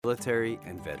military,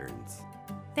 and veterans.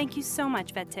 Thank you so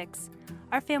much, VetTix.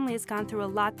 Our family has gone through a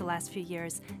lot the last few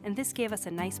years, and this gave us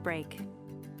a nice break.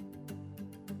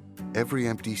 Every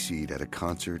empty seat at a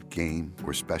concert, game,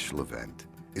 or special event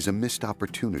is a missed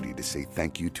opportunity to say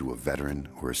thank you to a veteran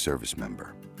or a service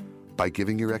member. By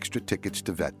giving your extra tickets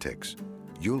to VetTix,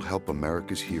 you'll help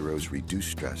America's heroes reduce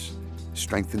stress,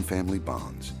 strengthen family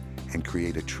bonds, and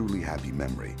create a truly happy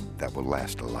memory that will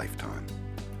last a lifetime.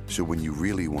 So when you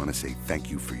really want to say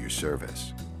thank you for your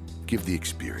service, give the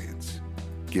experience,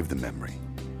 give the memory.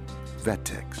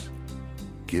 VetTix.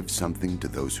 Give something to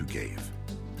those who gave.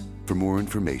 For more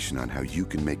information on how you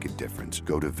can make a difference,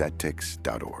 go to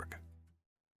vettix.org.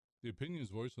 The opinions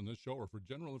voiced on this show are for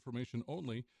general information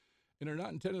only and are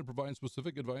not intended to provide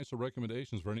specific advice or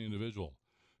recommendations for any individual.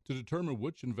 To determine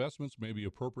which investments may be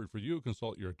appropriate for you,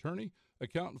 consult your attorney,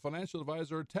 accountant, financial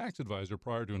advisor, or tax advisor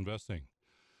prior to investing.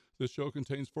 This show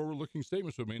contains forward-looking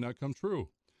statements that may not come true.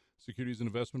 Securities and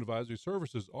investment advisory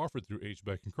services offered through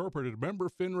HBEC Incorporated, member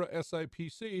FINRA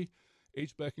SIPC.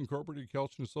 HBEC Incorporated,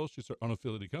 Kelch & Associates are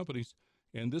unaffiliated companies,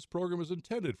 and this program is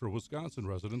intended for Wisconsin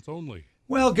residents only.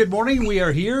 Well, good morning. We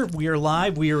are here. We are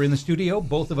live. We are in the studio,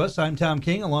 both of us. I'm Tom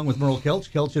King, along with Merle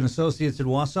Kelch, Kelch & Associates in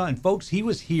Wausau. And, folks, he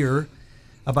was here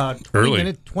about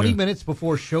 20 minutes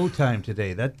before showtime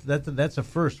today. That's a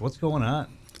first. What's going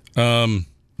on?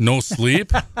 No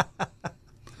sleep.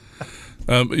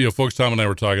 Folks, Tom and I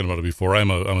were talking about it before.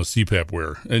 I'm a CPAP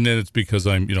wearer, and then it's because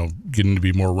I'm, getting to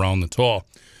be more round than tall.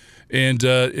 And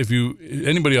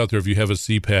anybody out there, if you have a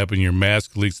CPAP and your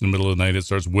mask leaks in the middle of the night, it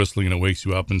starts whistling and it wakes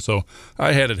you up. And so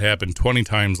I had it happen 20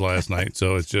 times last night.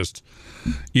 So it's just,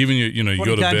 even you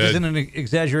go to bed. 20 times isn't an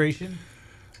exaggeration?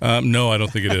 No, I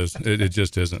don't think it is. It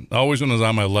just isn't. Always when it's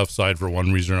on my left side for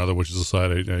one reason or another, which is the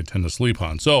side I tend to sleep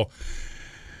on. So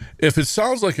if it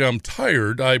sounds like I'm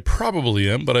tired, I probably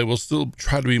am, but I will still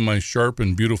try to be my sharp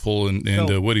and beautiful and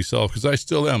witty self, because I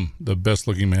still am the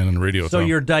best-looking man in the radio. So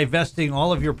you're divesting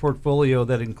all of your portfolio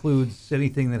that includes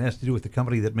anything that has to do with the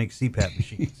company that makes CPAP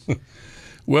machines.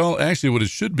 Well, actually, what it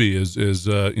should be is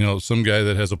some guy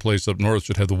that has a place up north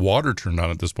should have the water turned on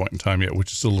at this point in time yet,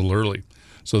 which is still a little early.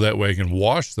 So that way I can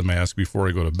wash the mask before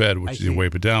I go to bed, which is you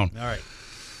wipe it down. All right.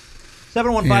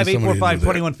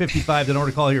 715-845-2155, the number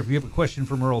to call here. If you have a question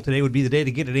for Merle, today would be the day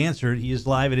to get it answered. He is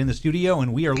live and in the studio,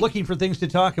 and we are looking for things to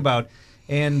talk about.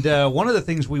 And one of the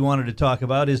things we wanted to talk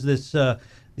about is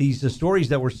these stories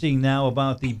that we're seeing now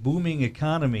about the booming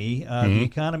economy. The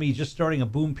economy just starting a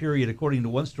boom period, according to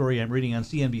one story I'm reading on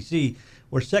CNBC,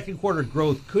 where second quarter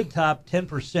growth could top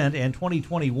 10%, and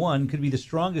 2021 could be the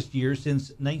strongest year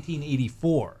since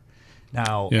 1984.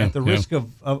 Now, at the risk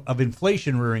of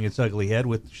inflation rearing its ugly head,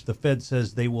 which the Fed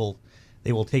says they will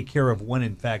take care of when,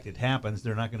 in fact, it happens.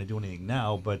 They're not going to do anything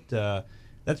now, but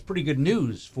that's pretty good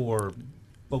news for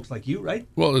folks like you, right?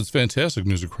 Well, it's fantastic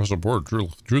news across the board,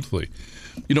 truthfully.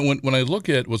 When I look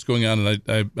at what's going on, and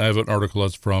I have an article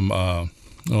that's from, I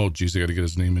got to get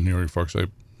his name in here, folks. I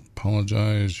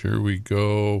apologize. Here we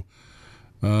go.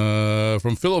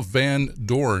 From Philip Van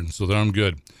Dorn, so that I'm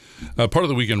good. Part of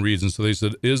the Weekend Reads, and so they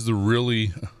said, is there really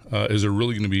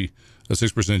going to be a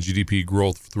 6% GDP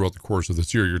growth throughout the course of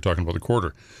this year? You're talking about the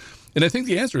quarter. And I think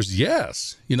the answer is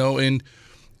yes. And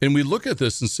we look at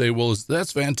this and say, well,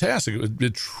 that's fantastic.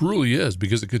 It truly is,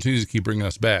 because it continues to keep bringing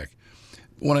us back.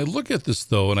 When I look at this,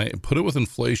 though, and I put it with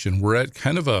inflation, we're at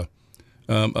kind of a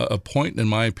point, in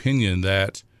my opinion,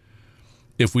 that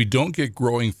if we don't get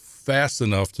growing fast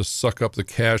enough to suck up the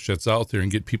cash that's out there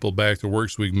and get people back to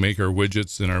work so we can make our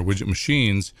widgets and our widget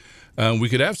machines, we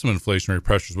could have some inflationary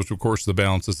pressures, which, of course, the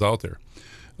balance is out there.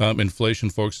 Inflation,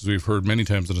 folks, as we've heard many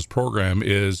times in this program,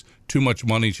 is too much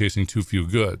money chasing too few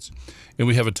goods. And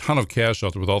we have a ton of cash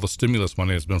out there with all the stimulus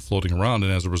money that's been floating around.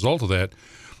 And as a result of that,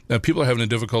 people are having a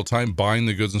difficult time buying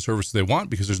the goods and services they want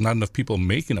because there's not enough people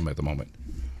making them at the moment.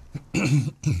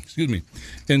 Excuse me.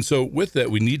 And so with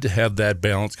that, we need to have that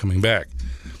balance coming back.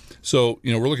 So,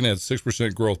 we're looking at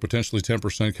 6% growth, potentially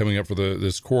 10% coming up for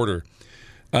this quarter.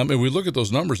 And we look at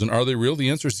those numbers, and are they real? The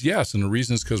answer is yes. And the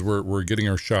reason is because we're getting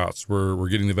our shots. We're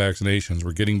getting the vaccinations.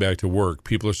 We're getting back to work.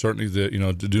 People are starting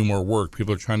to do more work.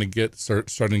 People are trying to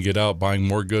starting to get out, buying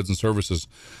more goods and services,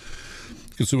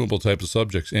 consumable types of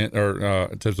subjects or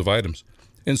types of items.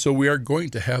 And so we are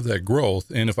going to have that growth.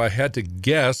 And if I had to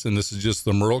guess, and this is just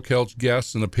the Merle Kelch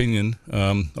guess and opinion,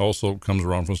 also comes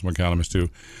around from some economists too,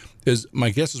 my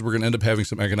guess is we're going to end up having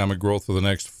some economic growth for the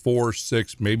next 4,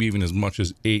 6, maybe even as much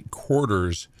as 8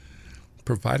 quarters,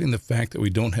 providing the fact that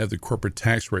we don't have the corporate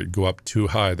tax rate go up too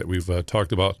high that we've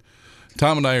talked about.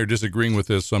 Tom and I are disagreeing with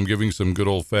this, so I'm giving some good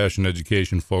old-fashioned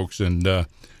education, folks, and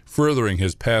furthering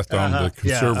his path down the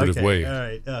conservative way. All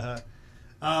right.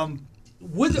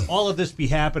 would all of this be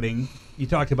happening? You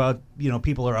talked about,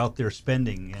 people are out there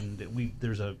spending, and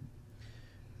there's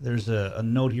a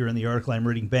note here in the article I'm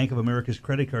reading. Bank of America's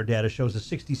credit card data shows a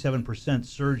 67%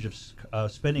 surge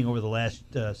of spending over the last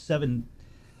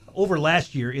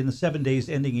last year in the 7 days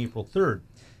ending April 3rd,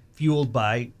 fueled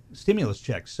by stimulus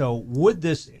checks. So would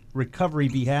this recovery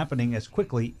be happening as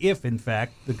quickly if, in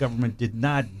fact, the government did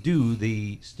not do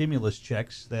the stimulus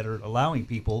checks that are allowing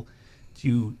people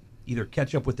to either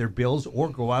catch up with their bills or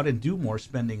go out and do more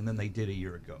spending than they did a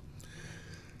year ago?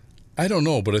 I don't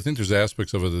know, but I think there's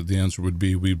aspects of it that the answer would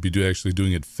be we'd be actually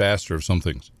doing it faster of some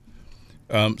things.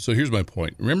 So here's my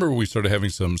point. Remember when we started having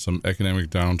some economic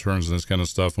downturns and this kind of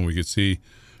stuff, and we could see,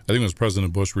 I think it was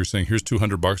President Bush, we were saying, here's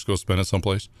 $200, go spend it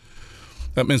someplace.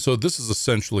 So this is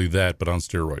essentially that, but on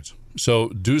steroids. So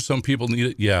do some people need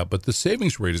it? Yeah, but the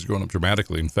savings rate is going up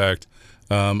dramatically. In fact,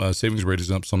 savings rate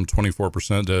is up some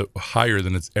 24% higher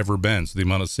than it's ever been. So the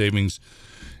amount of savings,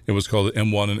 it was called the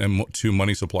M1 and M2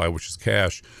 money supply, which is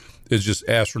cash, is just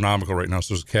astronomical right now.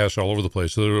 So there's cash all over the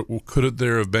place. So could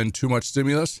there have been too much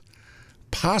stimulus?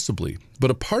 Possibly.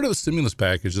 But a part of the stimulus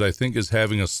package that I think is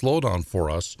having a slowdown for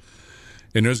us,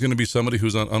 and there's going to be somebody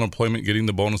who's on unemployment getting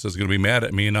the bonus that's going to be mad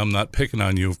at me, and I'm not picking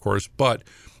on you, of course, but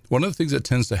one of the things that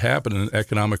tends to happen in an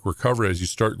economic recovery as you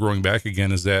start growing back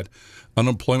again is that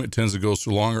unemployment tends to go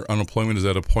so longer. Unemployment is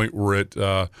at a point where it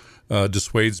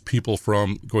dissuades people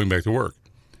from going back to work.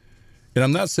 And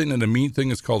I'm not saying that a mean thing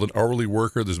is called an hourly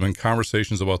worker. There's been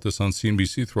conversations about this on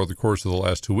CNBC throughout the course of the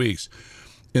last 2 weeks.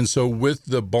 And so with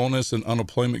the bonus and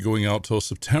unemployment going out till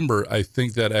September, I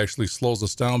think that actually slows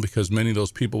us down because many of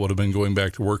those people would have been going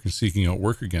back to work and seeking out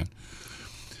work again.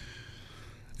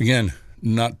 Again,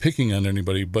 not picking on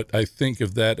anybody, but I think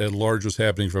if that at large was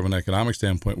happening from an economic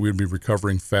standpoint, we'd be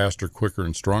recovering faster, quicker,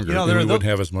 and stronger. And we wouldn't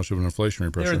have as much of an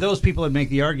inflationary pressure. There are those people that make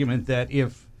the argument that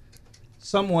if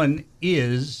someone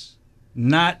is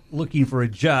not looking for a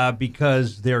job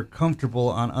because they're comfortable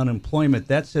on unemployment,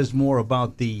 that says more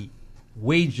about the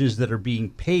wages that are being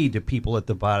paid to people at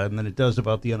the bottom than it does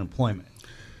about the unemployment.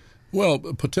 Well,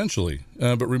 potentially.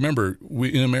 But remember,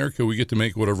 in America, we get to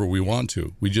make whatever we want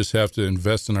to. We just have to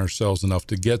invest in ourselves enough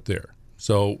to get there.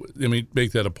 So,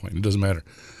 make that a point. It doesn't matter.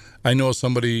 I know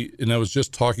somebody, and I was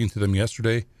just talking to them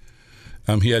yesterday.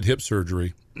 He had hip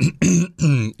surgery.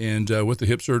 And with the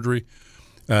hip surgery,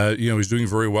 he's doing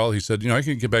very well. He said, I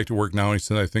can get back to work now. And he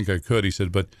said, I think I could. He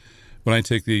said, but when I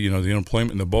take the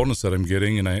unemployment and the bonus that I'm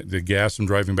getting and the gas I'm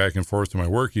driving back and forth to my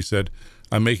work, he said,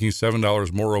 I'm making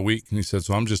 $7 more a week. And he said,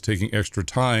 so I'm just taking extra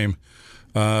time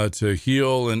to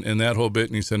heal and that whole bit.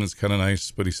 And he said, it's kind of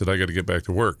nice, but he said, I got to get back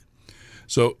to work.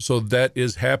 So that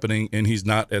is happening, and he's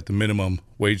not at the minimum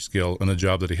wage scale in the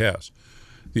job that he has.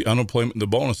 The unemployment and the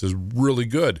bonus is really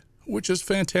good, which is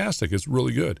fantastic. It's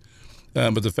really good.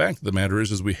 But the fact of the matter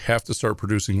is we have to start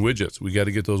producing widgets. We got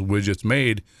to get those widgets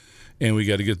made. And we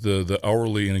got to get the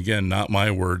hourly, and again, not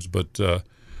my words, but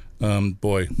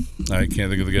boy, I can't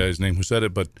think of the guy's name who said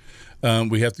it, but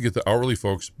we have to get the hourly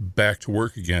folks back to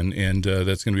work again, and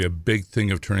that's going to be a big thing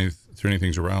of turning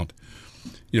things around.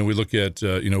 We look at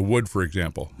wood, for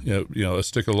example. A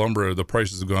stick of lumber, the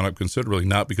prices have gone up considerably,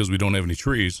 not because we don't have any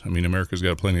trees. America's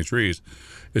got plenty of trees.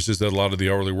 It's just that a lot of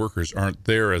the hourly workers aren't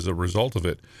there as a result of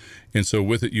it. And so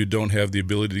with it, you don't have the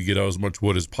ability to get out as much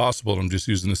wood as possible. I'm just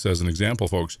using this as an example,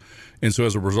 folks. And so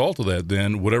as a result of that,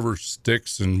 then whatever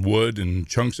sticks and wood and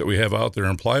chunks that we have out there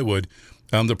and plywood,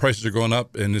 the prices are going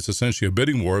up, and it's essentially a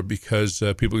bidding war because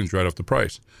people can drive up the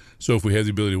price. So if we have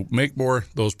the ability to make more,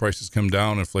 those prices come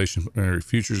down,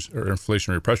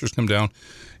 inflationary pressures come down,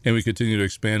 and we continue to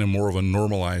expand in more of a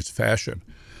normalized fashion.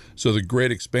 So the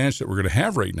great expansion that we're going to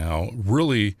have right now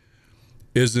really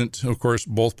isn't, of course,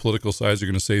 both political sides are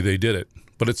going to say they did it,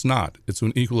 but it's not. It's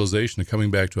an equalization of coming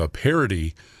back to a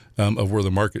parity of where the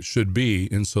market should be.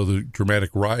 And so the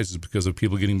dramatic rise is because of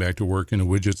people getting back to work and the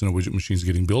widgets and the widget machines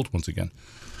getting built once again.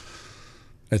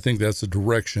 I think that's the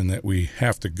direction that we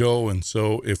have to go. And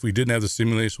so if we didn't have the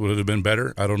stimulus, would it have been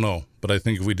better? I don't know. But I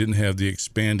think if we didn't have the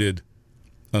expanded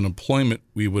unemployment,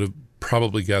 we would have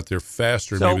probably got there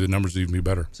faster. Maybe the numbers would even be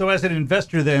better. So as an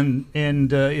investor then,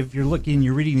 and if you're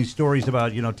reading these stories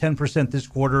about, 10% this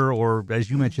quarter, or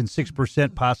as you mentioned,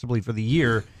 6% possibly for the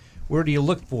year, where do you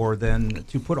look for then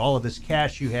to put all of this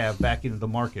cash you have back into the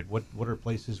market? What are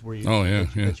places where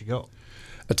that you go?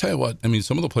 I tell you what,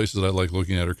 some of the places I like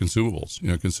looking at are consumables,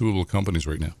 consumable companies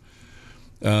right now.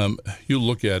 You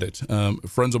look at it.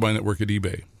 Friends of mine that work at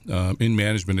eBay, in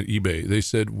management at eBay, they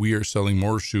said we are selling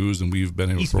more shoes than we've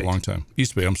been able for a long time.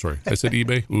 Eastbay, I'm sorry. I said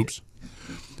eBay. Oops.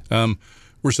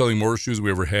 We're selling more shoes than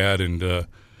we ever had, and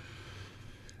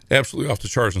absolutely off the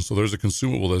charts. And so there's a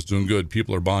consumable that's doing good.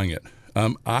 People are buying it.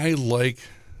 I like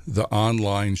the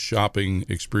online shopping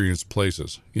experience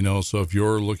places. So if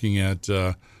you're looking at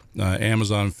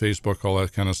Amazon, Facebook, all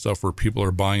that kind of stuff where people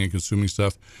are buying and consuming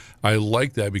stuff, I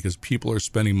like that because people are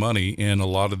spending money, and a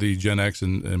lot of the Gen X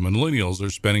and millennials are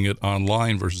spending it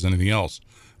online versus anything else.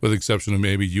 With the exception of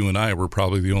maybe you and I, we're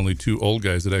probably the only two old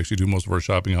guys that actually do most of our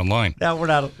shopping online. Now we're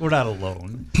not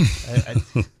alone.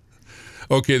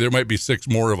 Okay, there might be 6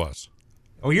 more of us.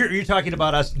 Oh, you're talking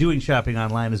about us doing shopping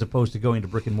online as opposed to going to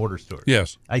brick and mortar stores.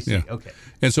 Yes, I see. Yeah. Okay,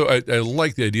 and so I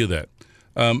like the idea of that.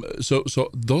 So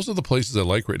those are the places I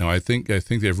like right now. I think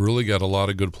they've really got a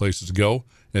lot of good places to go,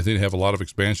 and I think they have a lot of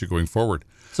expansion going forward.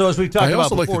 So as we've talked about, I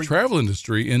also like the travel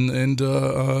industry and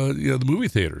the movie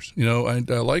theaters. I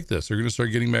like this. They're going to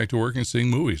start getting back to work and seeing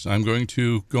movies. I'm going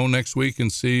to go next week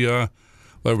and see.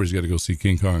 Everybody's got to go see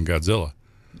King Kong and Godzilla.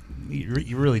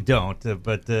 You really don't,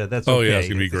 but that's okay. Oh yeah, it's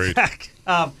going to be great.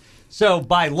 So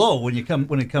buy low when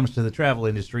it comes to the travel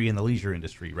industry and the leisure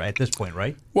industry, right? At this point,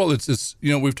 right? Well, it's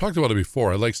we've talked about it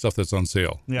before. I like stuff that's on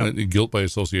sale. Yeah. Guilt by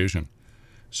association.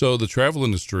 So the travel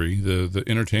industry, the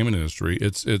entertainment industry,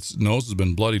 its nose has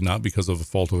been bloody not because of a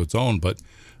fault of its own, but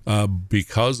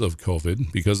because of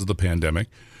COVID, because of the pandemic.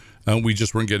 We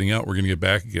just weren't getting out. We're going to get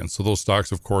back again. So those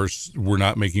stocks, of course, were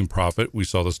not making profit. We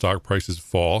saw the stock prices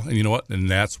fall, and you know what? And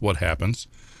that's what happens.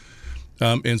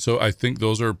 And so I think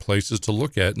those are places to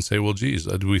look at and say, well, geez,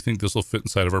 do we think this will fit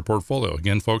inside of our portfolio?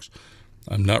 Again, folks,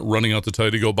 I'm not running out to tell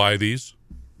you to go buy these,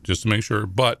 just to make sure,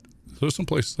 but there's some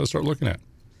places I'll start looking at.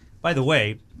 By the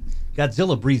way,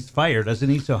 Godzilla breathes fire, doesn't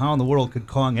he? So how in the world could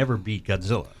Kong ever beat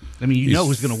Godzilla? I mean, you know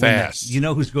who's going to win that. You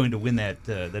know who's going to win that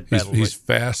battle. He's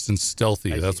fast and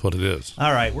stealthy. That's what it is.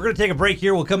 All right, we're going to take a break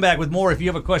here. We'll come back with more. If you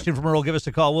have a question from Earl, give us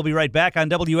a call. We'll be right back on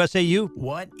WSAU.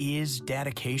 What is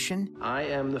dedication? I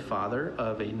am the father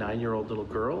of a 9-year-old little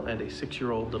girl and a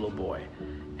 6-year-old little boy,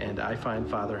 and I find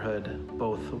fatherhood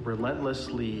both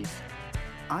relentlessly...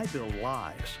 I build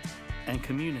lives and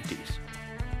communities.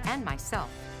 And myself.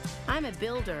 I'm a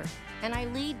builder, and I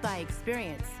lead by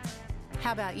experience.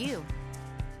 How about you?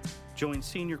 Join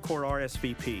Senior Corps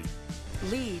RSVP.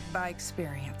 Lead by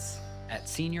experience. At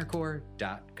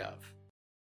seniorcorps.gov.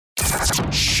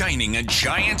 Shining a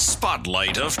giant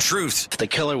spotlight of truth. If the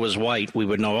killer was white, we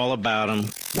would know all about him.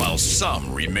 While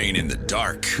some remain in the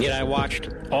dark. Yet I watched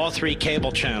all 3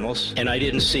 cable channels, and I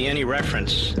didn't see any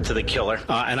reference to the killer.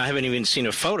 And I haven't even seen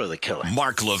a photo of the killer.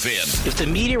 Mark Levin. If the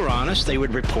media were honest, they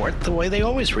would report the way they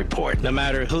always report. No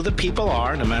matter who the people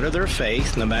are, no matter their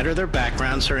faith, no matter their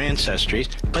backgrounds or ancestries.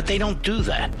 But they don't do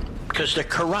that. Because they're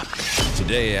corrupt.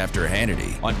 Today after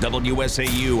Hannity on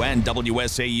WSAU and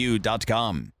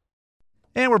WSAU.com.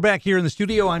 And we're back here in the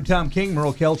studio. I'm Tom King,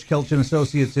 Merle Kelch, Kelch &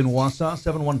 Associates in Wausau.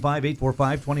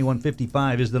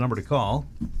 715-845-2155 is the number to call.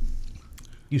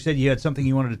 You said you had something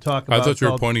you wanted to talk about. I thought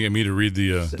you were pointing at me to read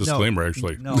the disclaimer,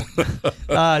 actually. No.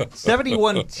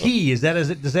 71T, does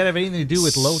that have anything to do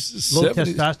with low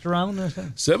testosterone?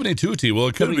 72T, well,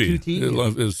 it could be.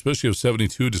 72T? Especially if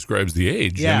 72 describes the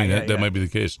age. Yeah, that might be the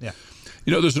case. Yeah.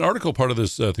 There's an article, part of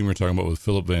this thing we were talking about with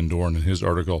Philip Van Dorn in his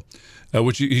article,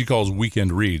 which he calls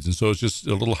Weekend Reads. And so it's just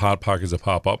a little hot pockets that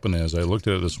pop up. And as I looked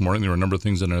at it this morning, there were a number of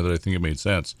things in there that I think it made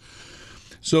sense.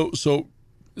 So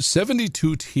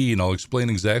 72T, and I'll explain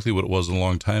exactly what it was a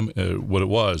long time ago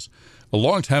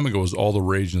was all the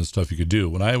rage and the stuff you could do.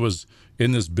 When I was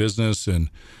in this business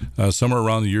and somewhere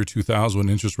around the year 2000, when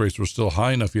interest rates were still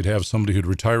high enough, you'd have somebody who'd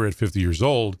retire at 50 years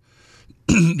old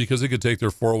because they could take their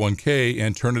 401k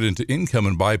and turn it into income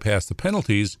and bypass the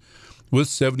penalties with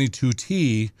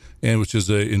 72T, and which is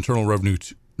a Internal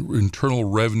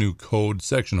Revenue Code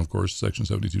section, of course, Section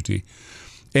 72T.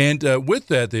 And with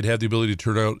that, they'd have the ability to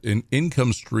turn out an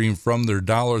income stream from their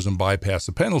dollars and bypass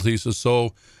the penalties.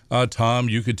 So Tom,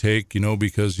 you could take,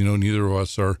 because, neither of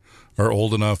us are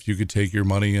old enough, you could take your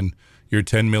money and your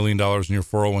 $10 million in your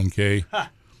 401k.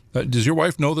 Does your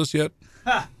wife know this yet?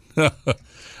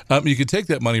 You could take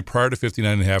that money prior to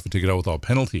 59.5 and take it out without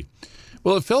penalty.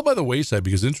 Well, it fell by the wayside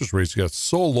because interest rates got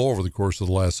so low over the course of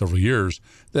the last several years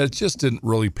that it just didn't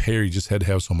really pay. You just had to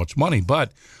have so much money.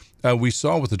 But we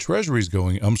saw with the treasuries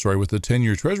with the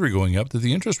 10-year treasury going up, that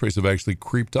the interest rates have actually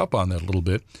creeped up on that a little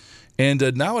bit.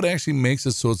 And now it actually makes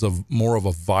it so it's more of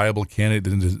a viable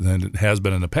candidate than it has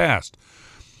been in the past.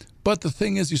 But the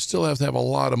thing is, you still have to have a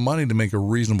lot of money to make a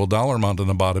reasonable dollar amount on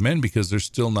the bottom end because they're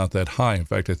still not that high. In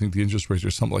fact, I think the interest rates are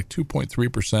something like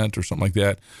 2.3% or something like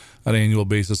that on an annual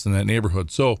basis in that neighborhood.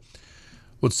 So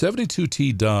what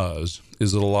 72T does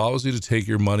is it allows you to take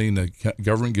your money, and the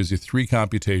government gives you 3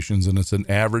 computations, and it's an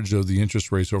average of the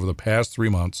interest rates over the past 3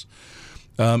 months.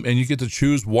 And you get to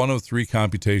choose one of 3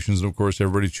 computations. And, of course,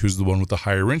 everybody chooses the one with the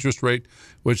higher interest rate,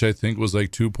 which I think was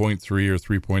like 2.3 or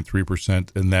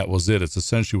 3.3%, and that was it. It's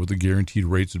essentially what the guaranteed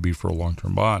rates would be for a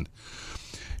long-term bond.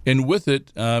 And with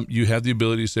it, you have the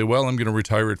ability to say, well, I'm going to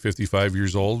retire at 55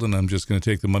 years old, and I'm just going to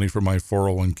take the money from my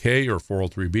 401k or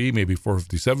 403b, maybe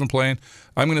 457 plan.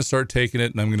 I'm going to start taking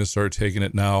it, and I'm going to start taking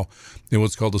it now in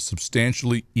what's called a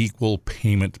substantially equal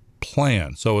payment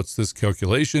plan. So it's this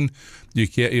calculation. You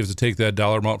have to take that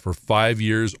dollar amount for 5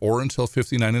 years or until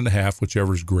 59 and a half,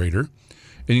 whichever is greater,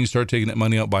 and you start taking that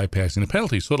money out bypassing the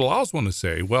penalty. So it allows one to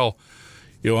say, well,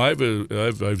 I've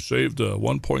saved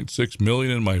 $1.6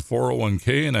 million in my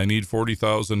 401k, and I need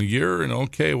 $40,000 a year. And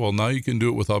okay, well, now you can do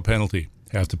it without penalty.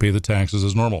 Have to pay the taxes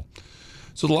as normal.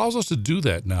 So it allows us to do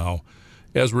that now,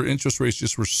 as where interest rates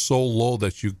just were so low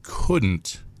that you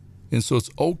couldn't, and so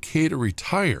it's okay to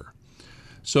retire.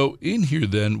 So in here,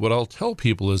 then, what I'll tell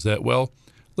people is that, well,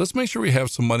 let's make sure we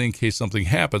have some money in case something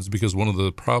happens, because one of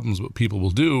the problems what people will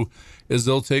do is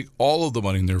they'll take all of the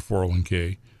money in their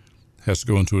 401k. Has to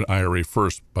go into an IRA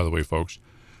first, by the way, folks.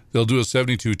 They'll do a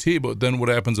 72T, but then what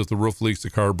happens if the roof leaks, the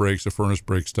car breaks, the furnace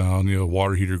breaks down,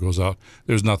 water heater goes out,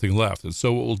 there's nothing left. And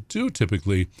so what we'll do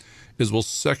typically is we'll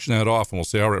section that off, and we'll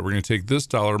say, all right, we're going to take this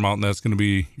dollar amount, and that's going to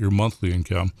be your monthly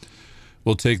income.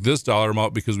 We'll take this dollar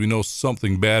amount because we know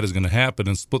something bad is going to happen,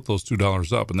 and split those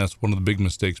 $2 up. And that's one of the big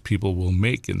mistakes people will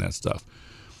make in that stuff.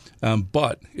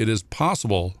 But it is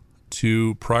possible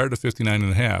to, prior to 59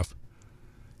 and a half,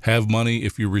 have money,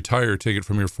 if you retire, take it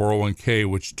from your 401k,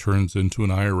 which turns into an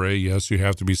IRA. Yes, you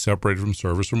have to be separated from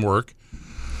service from work.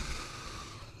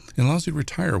 It allows you to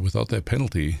retire without that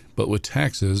penalty, but with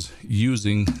taxes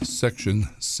using Section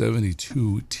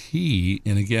 72T.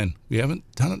 And again, we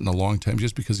haven't done it in a long time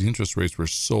just because the interest rates were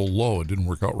so low, it didn't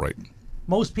work out right.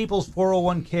 Most people's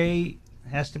 401k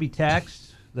has to be taxed,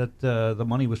 that the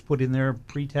money was put in there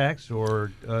pre-tax,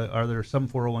 or are there some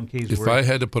 401ks If I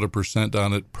had to put a percent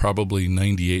on it, probably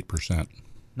 98%.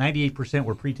 98%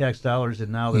 were pre-tax dollars,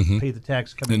 and now they pay the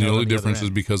tax coming out. And the only difference is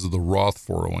because of the Roth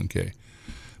 401k.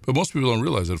 But most people don't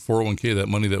realize that 401k, that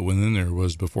money that went in there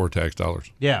was before tax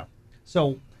dollars. Yeah.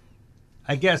 So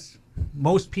I guess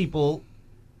most people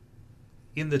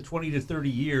in the 20 to 30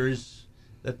 years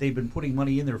that they've been putting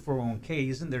money in their 401k,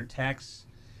 isn't their tax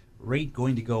rate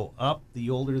going to go up the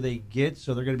older they get?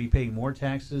 So they're going to be paying more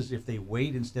taxes if they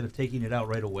wait instead of taking it out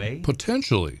right away?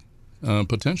 Potentially. That's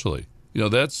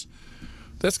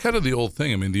kind of the old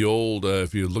thing. I mean, the old,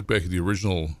 if you look back at the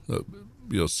original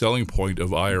selling point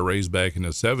of IRAs back in the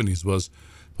 70s was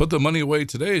put the money away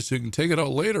today so you can take it out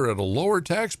later at a lower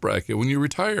tax bracket when you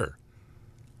retire.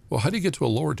 Well, how do you get to a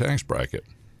lower tax bracket?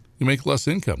 You make less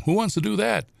income. Who wants to do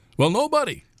that? Well,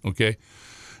 nobody. Okay.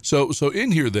 So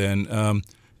in here then,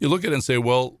 you look at it and say,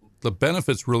 well, the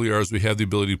benefits really are is we have the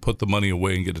ability to put the money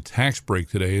away and get a tax break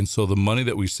today. And so the money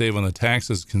that we save on the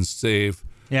taxes can save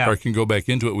or can go back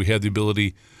into it. We have the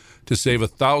ability to save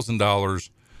 $1,000,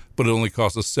 but it only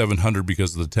costs us $700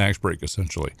 because of the tax break,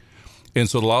 essentially. And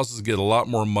so it allows us to get a lot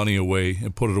more money away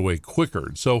and put it away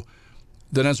quicker. So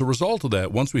then as a result of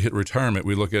that, once we hit retirement,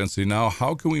 we look at it and say, now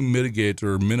how can we mitigate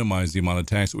or minimize the amount of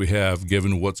tax that we have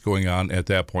given what's going on at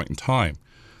that point in time?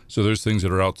 So there's things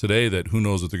that are out today that who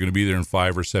knows if they're going to be there in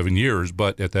 5 or 7 years,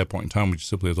 but at that point in time, we just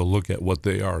simply have to look at what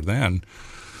they are then.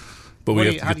 But we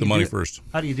have to get the money first.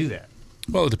 How do you do that?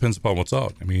 Well, it depends upon what's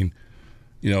out. I mean,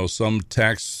 some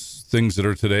tax things that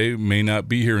are today may not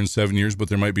be here in 7 years, but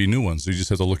there might be new ones. So you just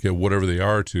have to look at whatever they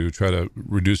are to try to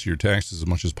reduce your taxes as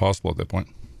much as possible at that point.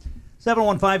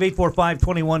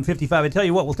 715-845-2155. I tell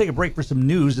you what, we'll take a break for some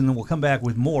news, and then we'll come back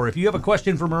with more. If you have a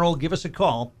question for Merle, give us a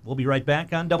call. We'll be right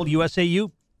back on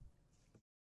WSAU.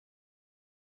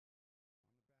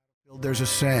 There's a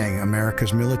saying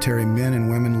America's military men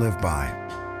and women live by.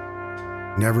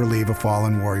 Never leave a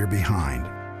fallen warrior behind,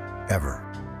 ever.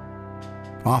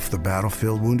 Off the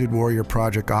battlefield, Wounded Warrior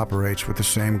Project operates with the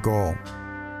same goal.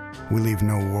 We leave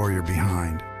no warrior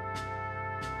behind.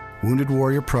 Wounded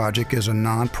Warrior Project is a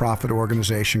non-profit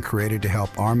organization created to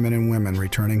help our men and women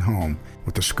returning home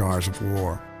with the scars of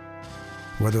war.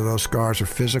 Whether those scars are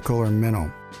physical or mental,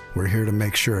 we're here to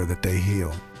make sure that they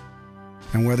heal.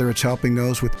 And whether it's helping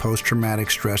those with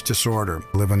post-traumatic stress disorder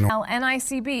live a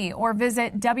NICB or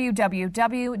visit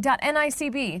www.nicb.org.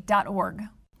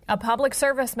 A public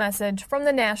service message from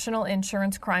the National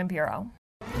Insurance Crime Bureau.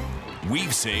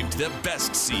 We've saved the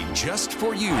best seat just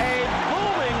for you. A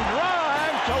booming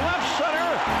drive to left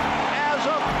center as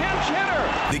a pinch hitter.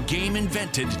 The game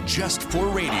invented just for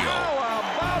radio. How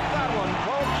about that one,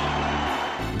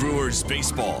 folks? Brewers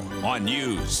baseball on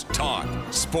News, Talk,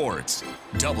 Sports,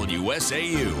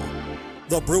 WSAU.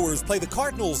 The Brewers play the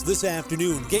Cardinals this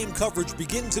afternoon. Game coverage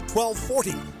begins at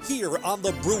 12:40 here on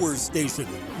the Brewers Station.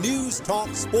 News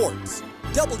Talk Sports,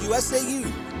 WSAU.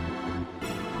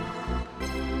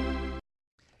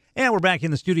 And we're back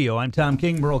in the studio. I'm Tom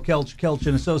King, Merle Kelch, Kelch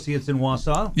and Associates in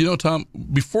Wausau. You know, Tom,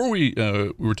 before we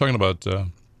were talking about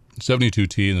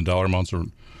 72T and the dollar amounts or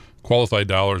qualified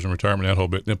dollars and retirement, that whole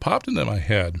bit, and it popped into my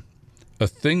head a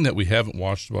thing that we haven't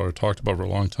watched about or talked about for a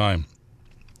long time.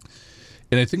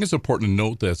 And I think it's important to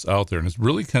note that's out there, and it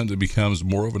really kind of becomes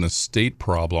more of an estate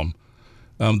problem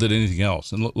than anything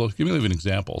else. And look, give me an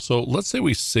example. So let's say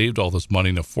we saved all this money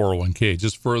in a 401k,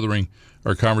 just furthering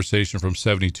our conversation from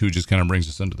 72 just kind of brings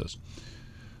us into this.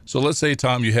 So let's say,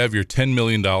 Tom, you have your $10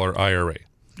 million IRA,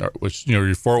 which, you know,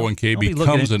 your 401k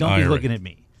becomes an IRA. Don't be looking at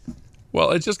me.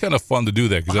 Well, it's just kind of fun to do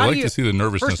that because I like to see the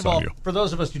nervousness first of all, on you. For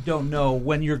those of us who don't know,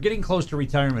 when you're getting close to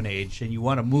retirement age and you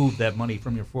want to move that money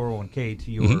from your 401k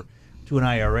to your to an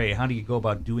IRA, how do you go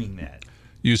about doing that?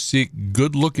 You seek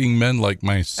good-looking men like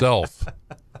myself.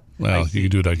 Well, you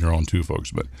can do it on your own too,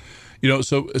 folks. But, you know,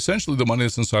 so essentially the money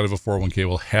that's inside of a 401k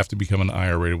will have to become an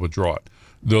IRA to withdraw it.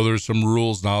 Though there's some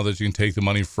rules now that you can take the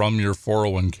money from your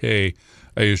 401k,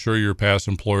 I assure your past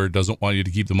employer doesn't want you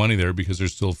to keep the money there because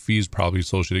there's still fees probably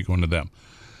associated going to them.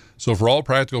 So for all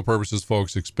practical purposes,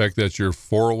 folks, expect that your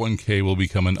 401k will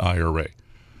become an IRA.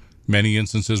 Many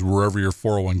instances, wherever your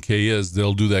 401k is,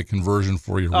 they'll do that conversion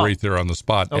for you right there on the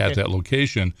spot at that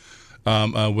location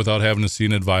without having to see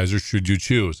an advisor should you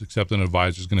choose, except an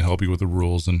advisor is going to help you with the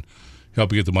rules and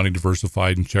help you get the money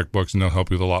diversified in checkbooks, and they'll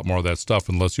help you with a lot more of that stuff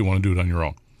unless you want to do it on your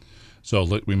own. So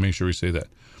let me make sure we say that.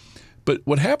 But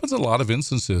what happens in a lot of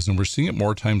instances, and we're seeing it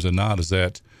more times than not, is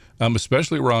that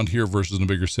especially around here versus in a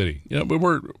bigger city. You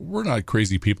know, we're not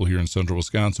crazy people here in central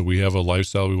Wisconsin. We have a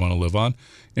lifestyle we want to live on.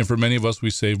 And for many of us,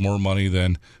 we save more money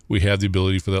than we have the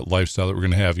ability for that lifestyle that we're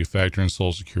going to have. You factor in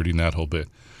Social Security and that whole bit.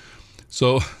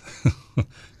 So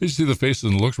you see the faces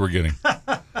and the looks we're getting.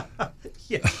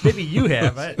 Yeah, maybe you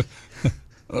have.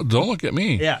 Don't look at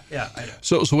me. Yeah, I know.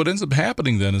 So what ends up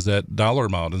happening then is that dollar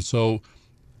amount. And so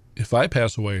if I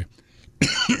pass away,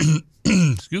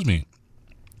 excuse me,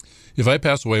 if I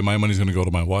pass away, my money's going to go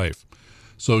to my wife.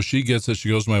 So she gets it. She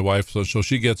goes to my wife. So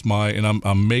she gets and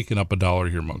I'm making up a dollar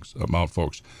here amount,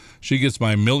 folks. She gets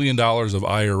my $1 million of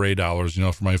IRA dollars, you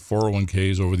know, for my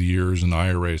 401ks over the years and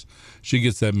IRAs. She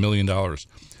gets that $1 million.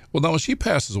 Well, now when she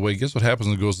passes away, guess what happens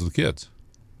when it goes to the kids?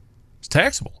 It's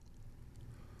taxable.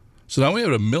 So now we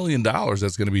have $1 million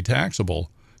that's going to be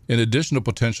taxable in addition to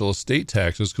potential estate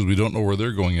taxes because we don't know where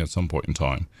they're going at some point in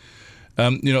time.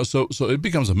 You know, so it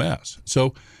becomes a mess.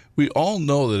 So we all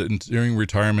know that during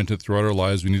retirement and throughout our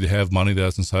lives, we need to have money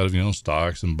that's inside of, you know,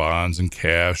 stocks and bonds and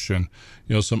cash and,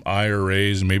 you know, some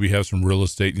IRAs and maybe have some real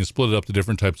estate and you split it up to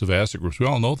different types of asset groups. We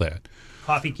all know that.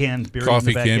 Coffee can buried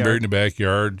in the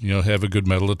backyard, you know, have a good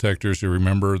metal detector so you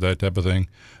remember that type of thing.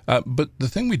 But the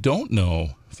thing we don't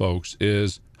know, folks,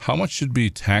 is how much should be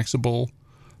taxable,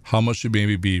 how much should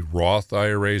maybe be Roth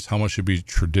IRAs, how much should be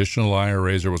traditional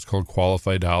IRAs or what's called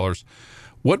qualified dollars.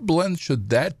 What blend should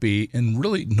that be? And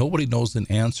really, nobody knows an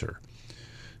answer.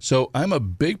 So I'm a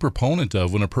big proponent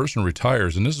of when a person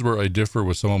retires, and this is where I differ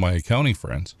with some of my accounting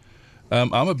friends.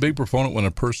 I'm a big proponent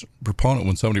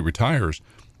when somebody retires,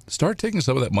 start taking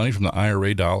some of that money from the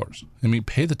IRA dollars. I mean,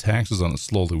 pay the taxes on it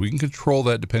slowly. We can control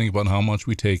that depending upon how much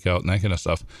we take out and that kind of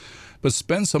stuff. But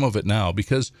spend some of it now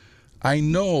because I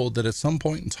know that at some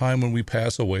point in time when we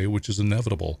pass away, which is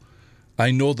inevitable, I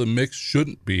know the mix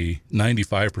shouldn't be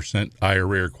 95%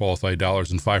 IRA or qualified dollars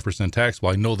and 5% taxable.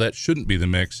 I know that shouldn't be the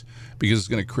mix because it's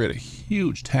going to create a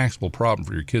huge taxable problem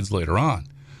for your kids later on.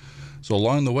 So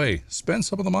along the way, spend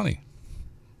some of the money.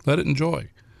 Let it enjoy.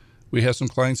 We had some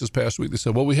clients this past week. They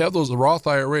said, well, we have those Roth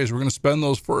IRAs. We're going to spend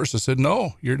those first. I said,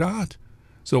 no, you're not.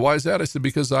 So why is that? I said,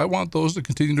 because I want those to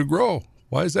continue to grow.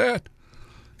 Why is that?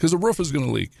 Because the roof is going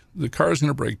to leak. The car is going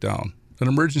to break down. An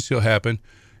emergency will happen.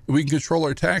 We can control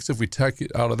our tax if we take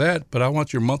it out of that, but I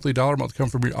want your monthly dollar amount to come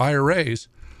from your IRAs.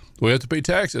 We have to pay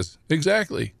taxes.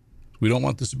 Exactly. We don't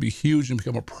want this to be huge and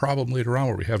become a problem later on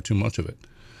where we have too much of it.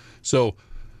 So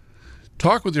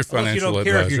talk with your financial advisor.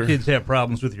 You don't care if your kids have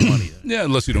problems with your money. Yeah,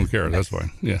 unless you don't care. That's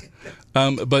fine. Yeah.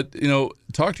 But, you know,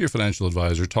 talk to your financial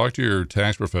advisor, talk to your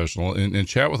tax professional, and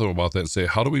chat with them about that and say,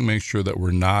 how do we make sure that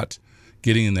we're not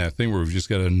getting in that thing where we've just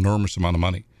got an enormous amount of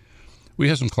money? We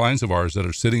have some clients of ours that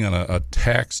are sitting on a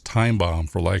tax time bomb,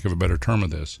 for lack of a better term of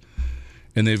this,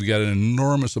 and they've got an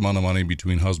enormous amount of money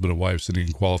between husband and wife sitting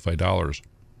in qualified dollars.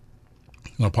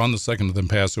 And upon the second of them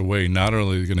pass away, not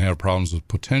only are they going to have problems with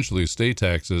potentially estate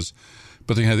taxes,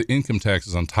 but they have the income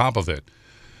taxes on top of it.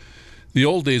 The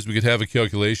old days, we could have a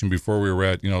calculation before we were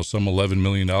at, some $11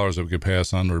 million that we could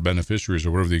pass on to our beneficiaries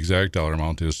or whatever the exact dollar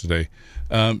amount is today.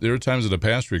 There were times in the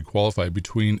past where you qualified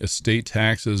between estate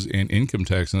taxes and income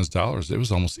tax in its dollars. It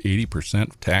was almost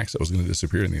 80% tax that was going to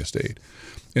disappear in the estate.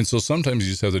 And so sometimes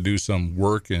you just have to do some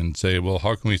work and say, well,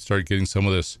 how can we start getting some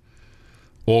of this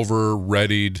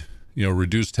over-readied,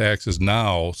 reduced taxes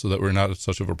now so that we're not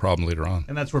such of a problem later on.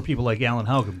 And that's where people like Alan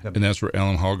Haugum come in. And that's where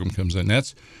Alan Haugum comes in.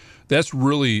 That's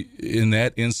really, in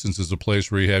that instance, is a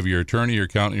place where you have your attorney, your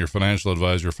accountant, your financial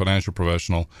advisor, your financial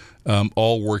professional,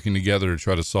 all working together to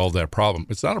try to solve that problem.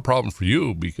 It's not a problem for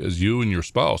you because you and your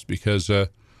spouse, because,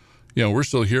 we're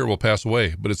still here, we'll pass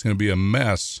away, but it's going to be a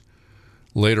mess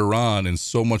later on, and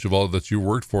so much of all that you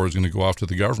worked for is going to go off to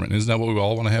the government. Isn't that what we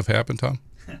all want to have happen, Tom?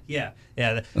 Yeah.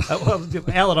 Well,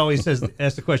 Alan always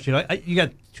asks the question, you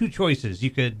got two choices. You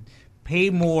could pay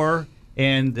more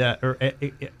and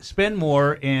spend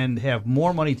more and have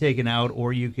more money taken out,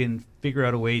 or you can figure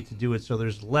out a way to do it so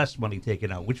there's less money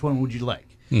taken out. Which one would you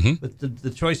like? Mm-hmm. But the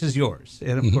choice is yours.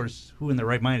 And, of course, who in their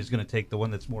right mind is going to take the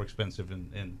one that's more expensive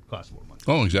and costs more money?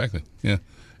 Oh, exactly. Yeah.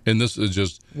 And this is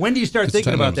just... When do you start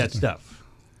thinking about that stuff?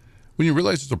 When you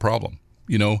realize it's a problem,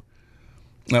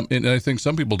 and I think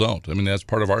some people don't. I mean, that's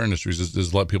part of our industry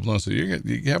is let people know. So you're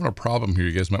having a problem here.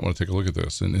 You guys might want to take a look at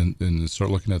this and start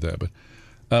looking at that.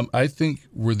 But I think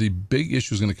where the big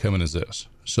issue is going to come in is this.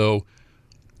 So,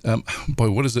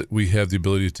 what is it? We have the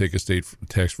ability to take estate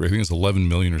tax free. I think it's 11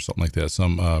 million or something like that,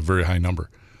 some very high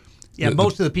number. Yeah,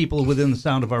 most of the people within the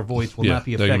sound of our voice will not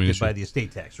be affected by the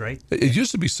estate tax, right? It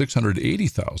used to be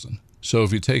 680,000. So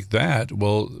if you take that,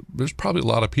 well, there's probably a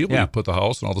lot of people who put the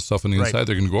house and all the stuff on the inside.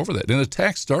 They're going to go over that. And the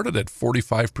tax started at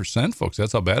 45%, folks.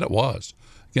 That's how bad it was.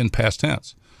 Again, past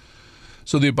tense.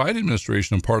 So the Biden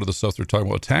administration and part of the stuff they're talking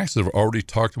about taxes have already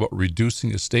talked about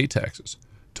reducing estate taxes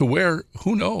to where,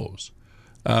 who knows?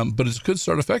 But it could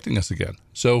start affecting us again.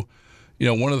 So,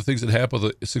 one of the things that happened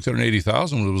with the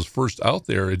 680,000 when it was first out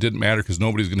there, it didn't matter because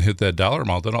nobody's going to hit that dollar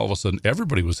amount. Then all of a sudden,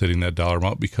 everybody was hitting that dollar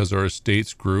amount because our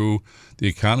estates grew, the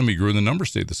economy grew, and the numbers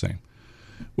stayed the same.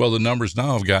 Well, the numbers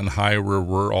now have gotten higher where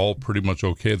we're all pretty much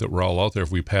okay that we're all out there.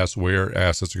 If we pass away, our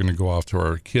assets are going to go off to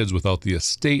our kids without the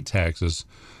estate taxes,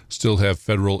 still have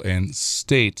federal and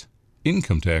state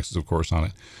income taxes, of course, on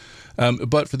it.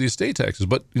 But for the estate taxes,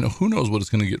 who knows what it's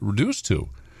going to get reduced to?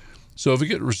 So if it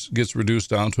gets reduced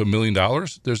down to $1 million,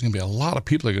 there's going to be a lot of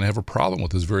people that are going to have a problem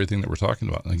with this very thing that we're talking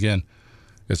about. And again,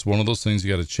 it's one of those things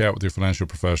you got to chat with your financial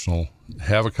professional,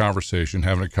 have a conversation,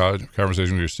 having a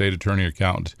conversation with your state attorney or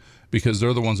accountant, because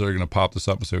they're the ones that are going to pop this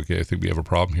up and say, okay, I think we have a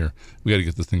problem here. We got to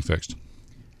get this thing fixed.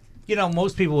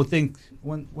 Most people would think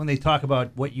when they talk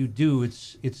about what you do,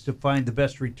 it's to find the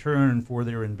best return for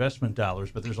their investment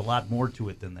dollars, but there's a lot more to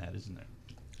it than that, isn't there?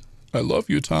 I love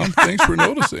you, Tom. Thanks for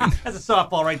noticing. That's a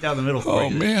softball right down the middle for you. Oh,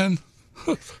 man.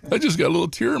 I just got a little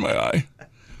tear in my eye.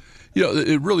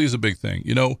 It really is a big thing.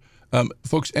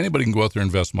 Folks, anybody can go out there and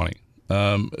invest money.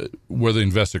 Whether they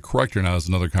invest it correct or not is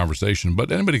another conversation,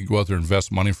 but anybody can go out there and invest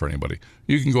money for anybody.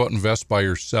 You can go out and invest by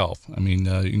yourself. I mean,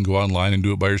 you can go online and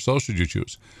do it by yourself should you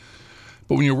choose.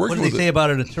 But when you're working what do they say about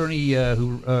an attorney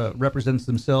who represents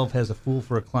themselves has a fool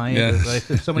for a client? Yeah.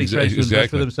 If somebody tries to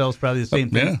invest for themselves, probably the same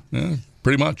thing. Yeah,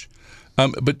 pretty much.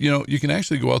 But, you can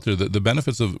actually go out there. The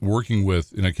benefits of working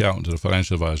with an accountant, a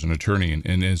financial advisor, an attorney,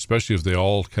 and especially if they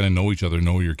all kind of know each other,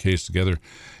 know your case together,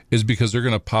 is because they're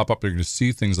going to pop up, they're going to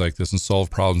see things like this and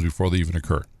solve problems before they even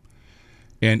occur.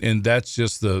 And that's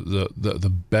just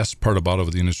the best part about it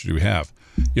with the industry we have.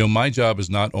 My job is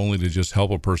not only to just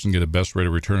help a person get a best rate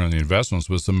of return on the investments,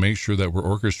 but it's to make sure that we're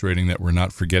orchestrating that we're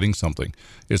not forgetting something.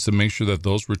 It's to make sure that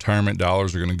those retirement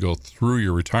dollars are going to go through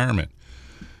your retirement.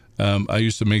 I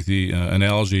used to make the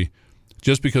analogy,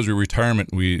 just because we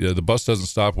retirement, the bus doesn't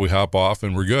stop, we hop off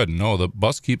and we're good. No, the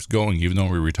bus keeps going even though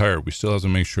we retire. We still have to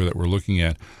make sure that we're looking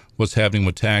at what's happening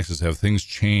with taxes. Have things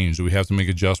changed? Do we have to make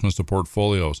adjustments to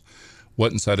portfolios?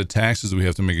 What inside of taxes do we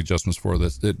have to make adjustments for?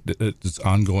 It's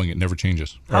ongoing. It never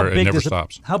changes. It never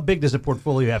stops. How big does a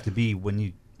portfolio have to be when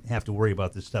you have to worry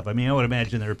about this stuff? I mean, I would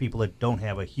imagine there are people that don't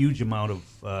have a huge amount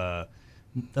of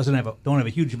don't have a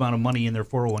huge amount of money in their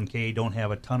 401k, don't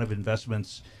have a ton of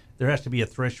investments. There has to be a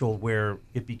threshold where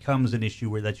it becomes an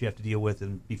issue that you have to deal with,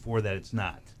 and before that it's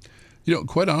not.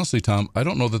 Quite honestly, Tom, I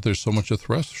don't know that there's so much a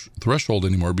threshold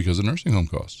anymore because of nursing home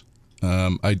costs.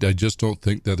 I just don't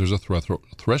think that there's a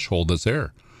threshold that's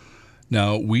there.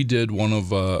 Now, we did one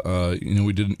of,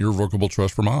 we did an irrevocable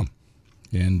trust for Mom.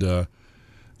 And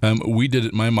we did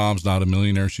it. My mom's not a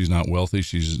millionaire. She's not wealthy.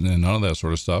 She's none of that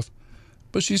sort of stuff.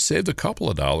 But she saved a couple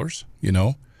of dollars,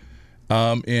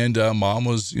 And mom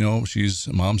was,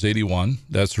 mom's 81.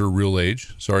 That's her real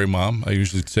age. Sorry, Mom. I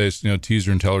usually say, tease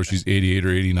her and tell her she's 88 or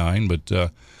 89. But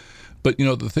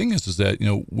the thing is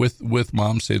that, with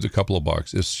Mom saved a couple of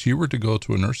bucks. If she were to go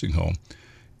to a nursing home,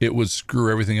 it would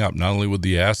screw everything up. Not only would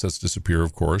the assets disappear,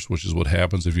 of course, which is what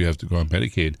happens if you have to go on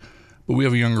Medicaid, but we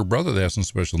have a younger brother that has some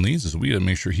special needs, so we got to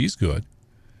make sure he's good.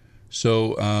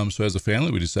 So as a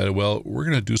family, we decided, well, we're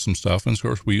going to do some stuff. And of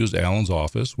course, we used Alan's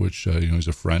office, which, he's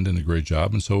a friend and a great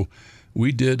job. And so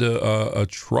we did a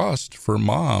trust for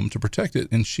Mom to protect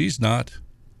it. And she's not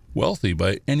wealthy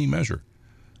by any measure.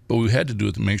 But we had to do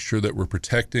it to make sure that we're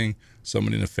protecting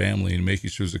somebody in the family and making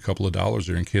sure there's a couple of dollars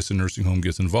there in case a nursing home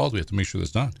gets involved. We have to make sure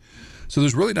that's done. So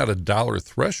there's really not a dollar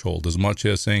threshold as much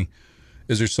as saying,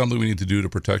 is there something we need to do to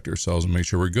protect ourselves and make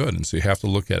sure we're good? And so you have to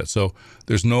look at it. So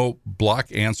there's no block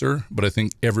answer, but I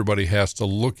think everybody has to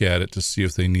look at it to see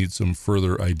if they need some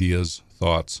further ideas,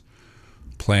 thoughts,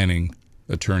 planning,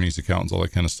 attorneys, accountants, all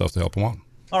that kind of stuff to help them out.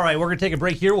 All right, we're going to take a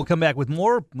break here. We'll come back with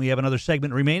more. We have another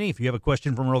segment remaining. If you have a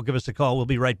question from Earl, give us a call. We'll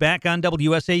be right back on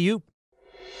WSAU.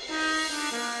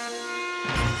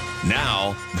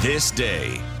 Now, this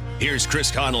day. Here's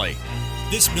Chris Conley.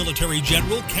 This military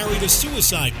general carried a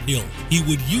suicide pill. He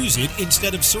would use it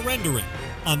instead of surrendering.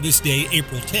 On this day,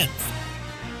 April 10th.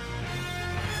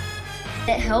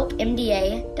 At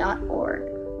helpmda.org.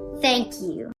 Thank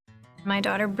you. My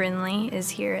daughter Brinley is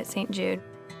here at St. Jude.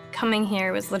 Coming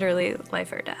here was literally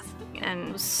life or death, and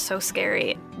it was so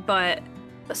scary. But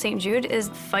St. Jude is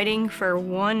fighting for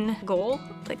one goal,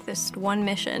 like this one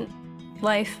mission,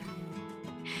 life.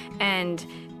 And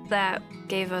that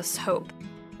gave us hope.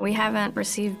 We haven't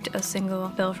received a single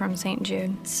bill from St.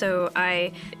 Jude, so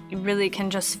I really can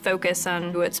just focus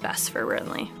on what's best for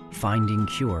Brinley. Finding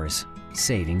cures,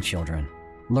 saving children.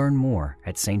 Learn more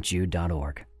at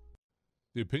stjude.org.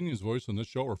 The opinions voiced on this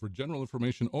show are for general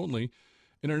information only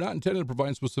and are not intended to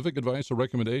provide specific advice or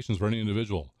recommendations for any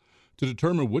individual. To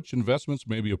determine which investments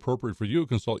may be appropriate for you,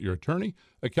 consult your attorney,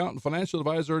 accountant, financial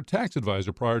advisor, or tax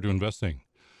advisor prior to investing.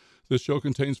 This show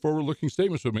contains forward-looking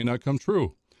statements that may not come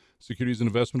true. Securities and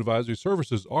investment advisory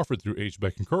services offered through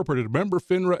HBEC Incorporated, member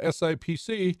FINRA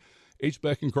SIPC.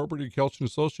 HBEC Incorporated, Kelch &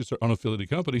 Associates are unaffiliated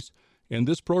companies, and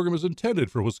this program is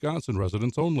intended for Wisconsin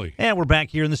residents only. And we're back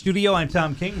here in the studio. I'm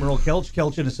Tom King, Merle Kelch,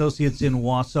 Kelch & Associates in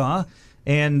Wausau.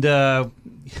 And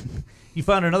you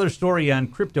found another story on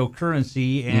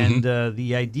cryptocurrency and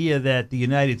the idea that the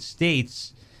United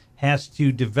States has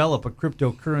to develop a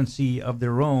cryptocurrency of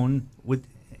their own.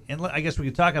 And I guess we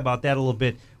could talk about that a little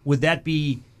bit. Would that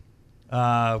be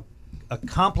a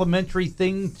complementary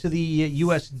thing to the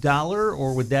U.S. dollar,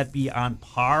 or would that be on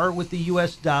par with the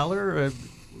U.S. dollar?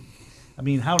 I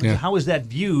mean, how is that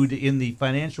viewed in the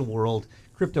financial world,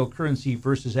 cryptocurrency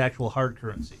versus actual hard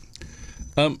currency?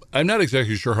 I'm not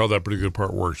exactly sure how that particular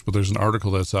part works, but there's an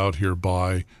article that's out here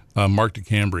by Mark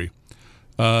DeCambry,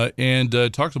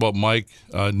 and talks about Mike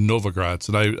Novogratz,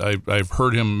 and I've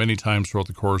heard him many times throughout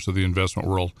the course of the investment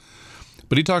world.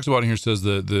 But he talks about it here. Says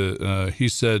he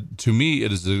said, to me,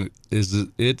 it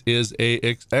is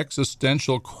a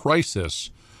existential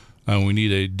crisis. We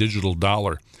need a digital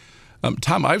dollar.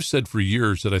 Tom, I've said for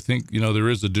years that I think there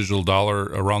is a digital dollar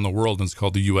around the world, and it's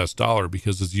called the U.S. dollar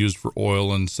because it's used for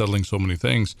oil and settling so many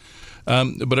things.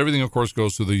 But everything, of course,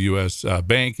 goes to the U.S.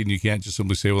 bank, and you can't just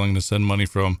simply say, well, I'm going to send money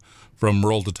from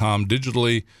Merle to Tom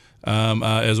digitally.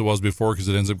 As it was before, because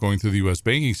it ends up going through the U.S.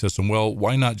 banking system. Well,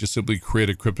 why not just simply create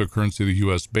a cryptocurrency of the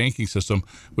U.S. banking system,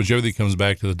 which everything comes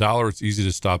back to the dollar? It's easy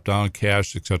to stop down,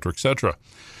 cash, et cetera, et cetera.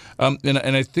 And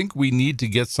I think we need to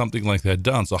get something like that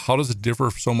done. So how does it differ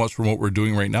so much from what we're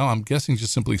doing right now? I'm guessing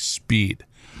just simply speed.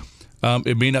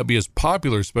 It may not be as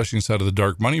popular, especially inside of the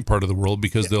dark money part of the world,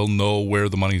 because they'll know where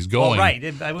the money's going. Well, right.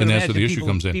 I would and that's imagine where the issue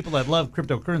comes in. People that love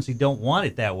cryptocurrency don't want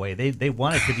it that way. They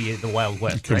want it to be the Wild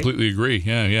West, right? Completely agree.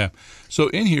 Yeah. So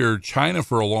in here, China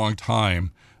for a long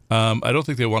time, I don't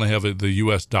think they want to have the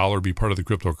U.S. dollar be part of the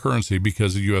cryptocurrency,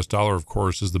 because the U.S. dollar, of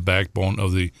course, is the backbone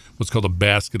of what's called a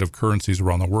basket of currencies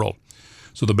around the world.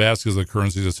 So the basket of the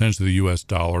currencies is essentially the U.S.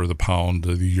 dollar, the pound,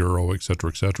 the euro, et cetera,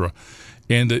 et cetera.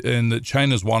 And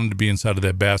China's wanted to be inside of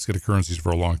that basket of currencies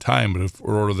for a long time, but in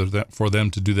order for them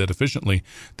to do that efficiently,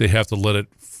 they have to let it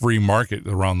free market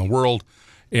around the world,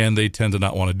 and they tend to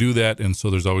not want to do that, and so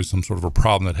there's always some sort of a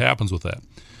problem that happens with that.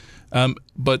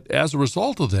 But as a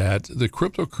result of that, the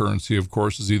cryptocurrency, of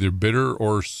course, is either bitter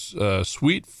or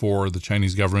sweet for the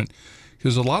Chinese government,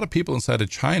 because a lot of people inside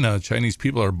of China, Chinese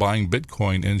people, are buying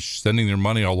Bitcoin and sending their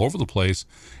money all over the place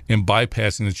and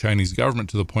bypassing the Chinese government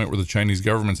to the point where the Chinese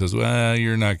government says, well,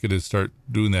 you're not going to start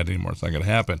doing that anymore. It's not going to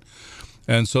happen.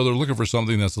 And so they're looking for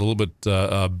something that's a little bit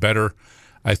better.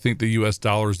 I think the U.S.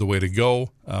 dollar is the way to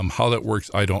go. How that works,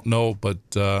 I don't know, but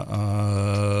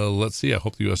let's see. I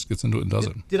hope the U.S. gets into it and does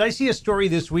it. Did I see a story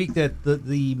this week that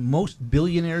the most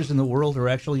billionaires in the world are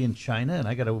actually in China? And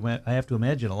I have to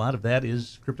imagine a lot of that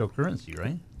is cryptocurrency,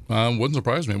 right? Wouldn't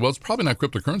surprise me. Well, it's probably not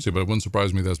cryptocurrency, but it wouldn't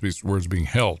surprise me that's where it's being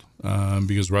held.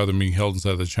 Because rather than being held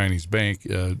inside of the Chinese bank,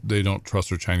 they don't trust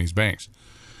their Chinese banks.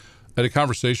 I had a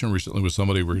conversation recently with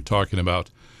somebody. We were talking about,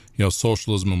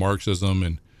 socialism and Marxism,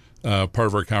 and part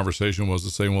of our conversation was to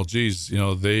say, well, geez,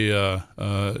 they,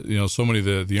 so many of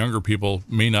the younger people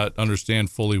may not understand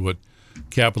fully what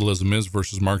capitalism is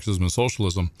versus Marxism and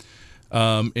socialism.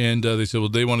 And they said, well,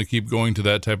 they want to keep going to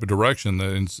that type of direction.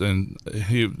 And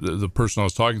the person I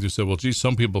was talking to said, well, geez,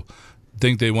 some people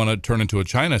think they want to turn into a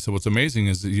China. I said, what's amazing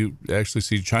is that you actually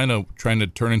see China trying to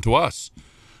turn into us.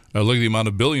 Look at the amount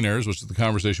of billionaires, which is the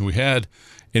conversation we had,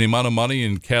 and the amount of money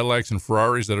in Cadillacs and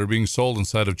Ferraris that are being sold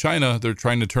inside of China, they're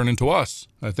trying to turn into us.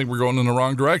 I think we're going in the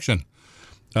wrong direction.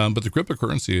 But the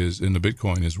cryptocurrency is in the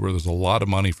Bitcoin is where there's a lot of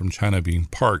money from China being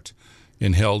parked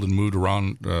and held and moved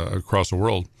around across the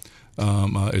world.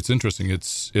 It's interesting.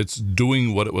 It's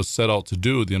doing what it was set out to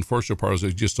do. The unfortunate part is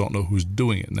they just don't know who's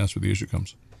doing it, and that's where the issue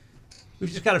comes. We've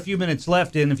just got a few minutes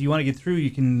left, and if you want to get through, you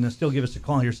can still give us a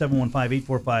call here,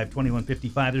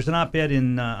 715-845-2155. There's an op-ed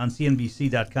on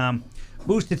CNBC.com.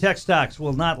 Boost to tech stocks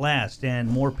will not last, and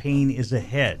more pain is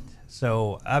ahead.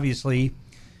 So, obviously,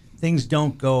 things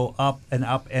don't go up and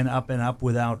up and up and up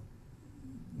without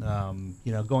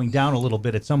going down a little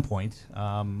bit at some point.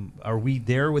 Are we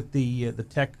there with the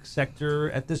tech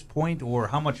sector at this point, or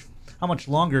how much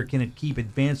longer can it keep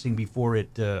advancing before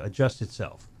it adjusts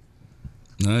itself?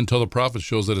 Until the profit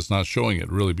shows that it's not showing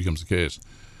it really becomes the case.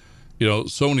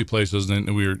 So many places,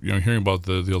 and we're hearing about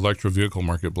the electric vehicle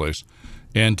marketplace,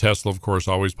 and Tesla, of course,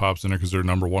 always pops in there because they're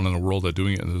number one in the world at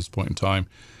doing it at this point in time.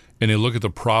 And they look at the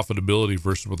profitability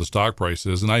versus what the stock price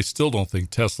is, and I still don't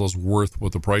think Tesla's worth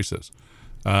what the price is.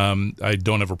 I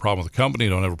don't have a problem with the company. I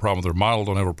don't have a problem with their model.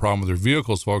 Don't have a problem with their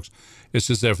vehicles, folks. It's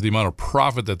just that for the amount of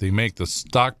profit that they make, the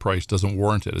stock price doesn't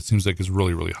warrant it. It seems like it's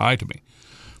really, really high to me.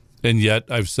 And yet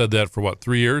I've said that for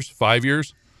 3 years, 5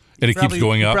 years, and it keeps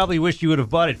going up. You probably wish you would have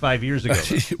bought it 5 years ago.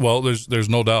 Well, there's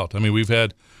no doubt. I mean, we've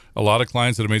had a lot of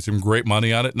clients that have made some great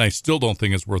money on it, and I still don't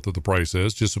think it's worth what the price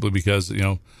is, just simply because,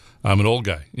 I'm an old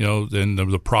guy, and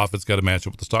the profit's got to match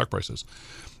up with the stock prices.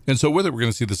 And so with it, we're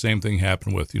going to see the same thing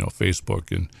happen with,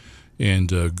 Facebook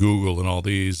and Google and all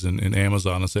these and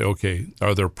Amazon, and say, okay,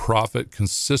 are their profit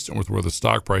consistent with where the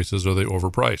stock price is? Or are they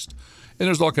overpriced? And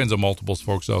there's all kinds of multiples,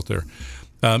 folks, out there.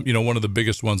 One of the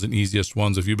biggest ones and easiest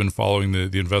ones, if you've been following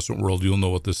the investment world, you'll know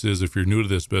what this is. If you're new to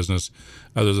this business,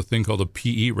 there's a thing called a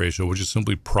PE ratio, which is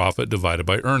simply profit divided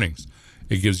by earnings.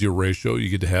 It gives you a ratio. You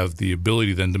get to have the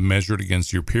ability then to measure it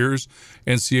against your peers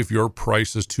and see if your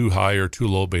price is too high or too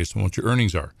low based on what your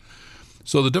earnings are.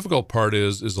 So the difficult part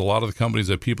is a lot of the companies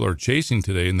that people are chasing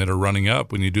today and that are running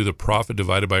up, when you do the profit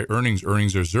divided by earnings,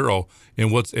 earnings are zero.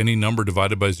 And what's any number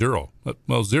divided by zero?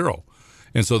 Well, zero.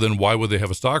 And so then why would they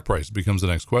have a stock price becomes the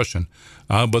next question.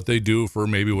 But they do for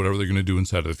maybe whatever they're going to do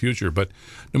inside of the future. But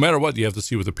no matter what, you have to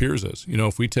see what the peers is.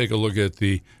 If we take a look at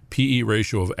the PE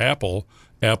ratio of Apple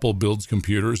builds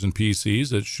computers and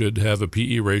PCs. It should have a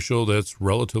PE ratio that's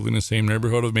relatively in the same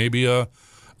neighborhood of maybe a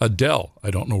Dell.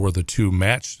 I don't know where the two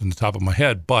matched in the top of my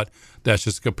head, but that's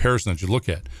just a comparison that you look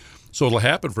at. So it'll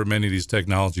happen for many of these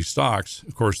technology stocks.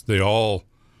 Of course, the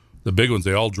big ones,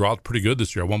 they all dropped pretty good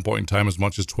this year. At one point in time, as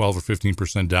much as 12 or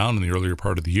 15% down in the earlier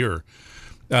part of the year.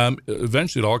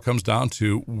 Eventually, it all comes down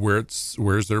to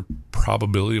where's their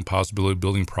probability and possibility of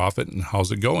building profit and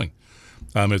how's it going.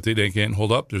 If they can't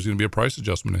hold up, there's going to be a price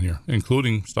adjustment in here,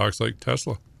 including stocks like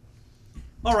Tesla.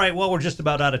 All right, well, we're just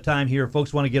about out of time here. If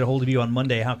folks want to get a hold of you on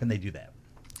Monday, how can they do that?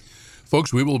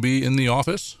 Folks, we will be in the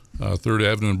office, 3rd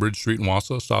Avenue and Bridge Street in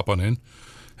Wausau. Stop on in.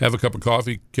 Have a cup of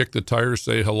coffee, kick the tires,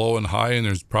 say hello and hi, and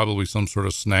there's probably some sort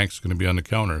of snacks going to be on the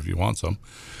counter if you want some.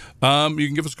 You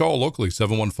can give us a call locally,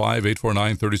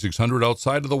 715-849-3600,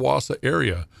 outside of the Wausau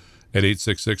area at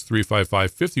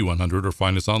 866-355-5100, or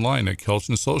find us online at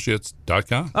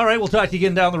KelchAssociates.com. All right, we'll talk to you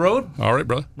again down the road. All right,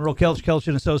 brother. Merle Kelch, Kelch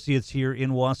 & Associates here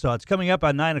in Wausau. It's coming up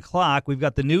on 9 o'clock. We've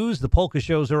got the news. The polka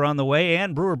shows are on the way,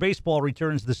 and Brewer baseball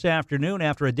returns this afternoon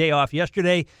after a day off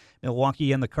yesterday.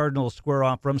 Milwaukee and the Cardinals square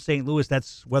off from St. Louis.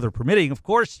 That's weather permitting, of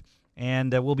course.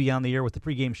 And we'll be on the air with the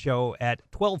pregame show at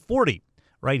 12:40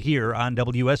 right here on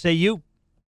WSAU.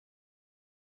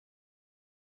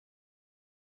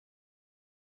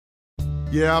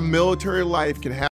 Yeah, military life can have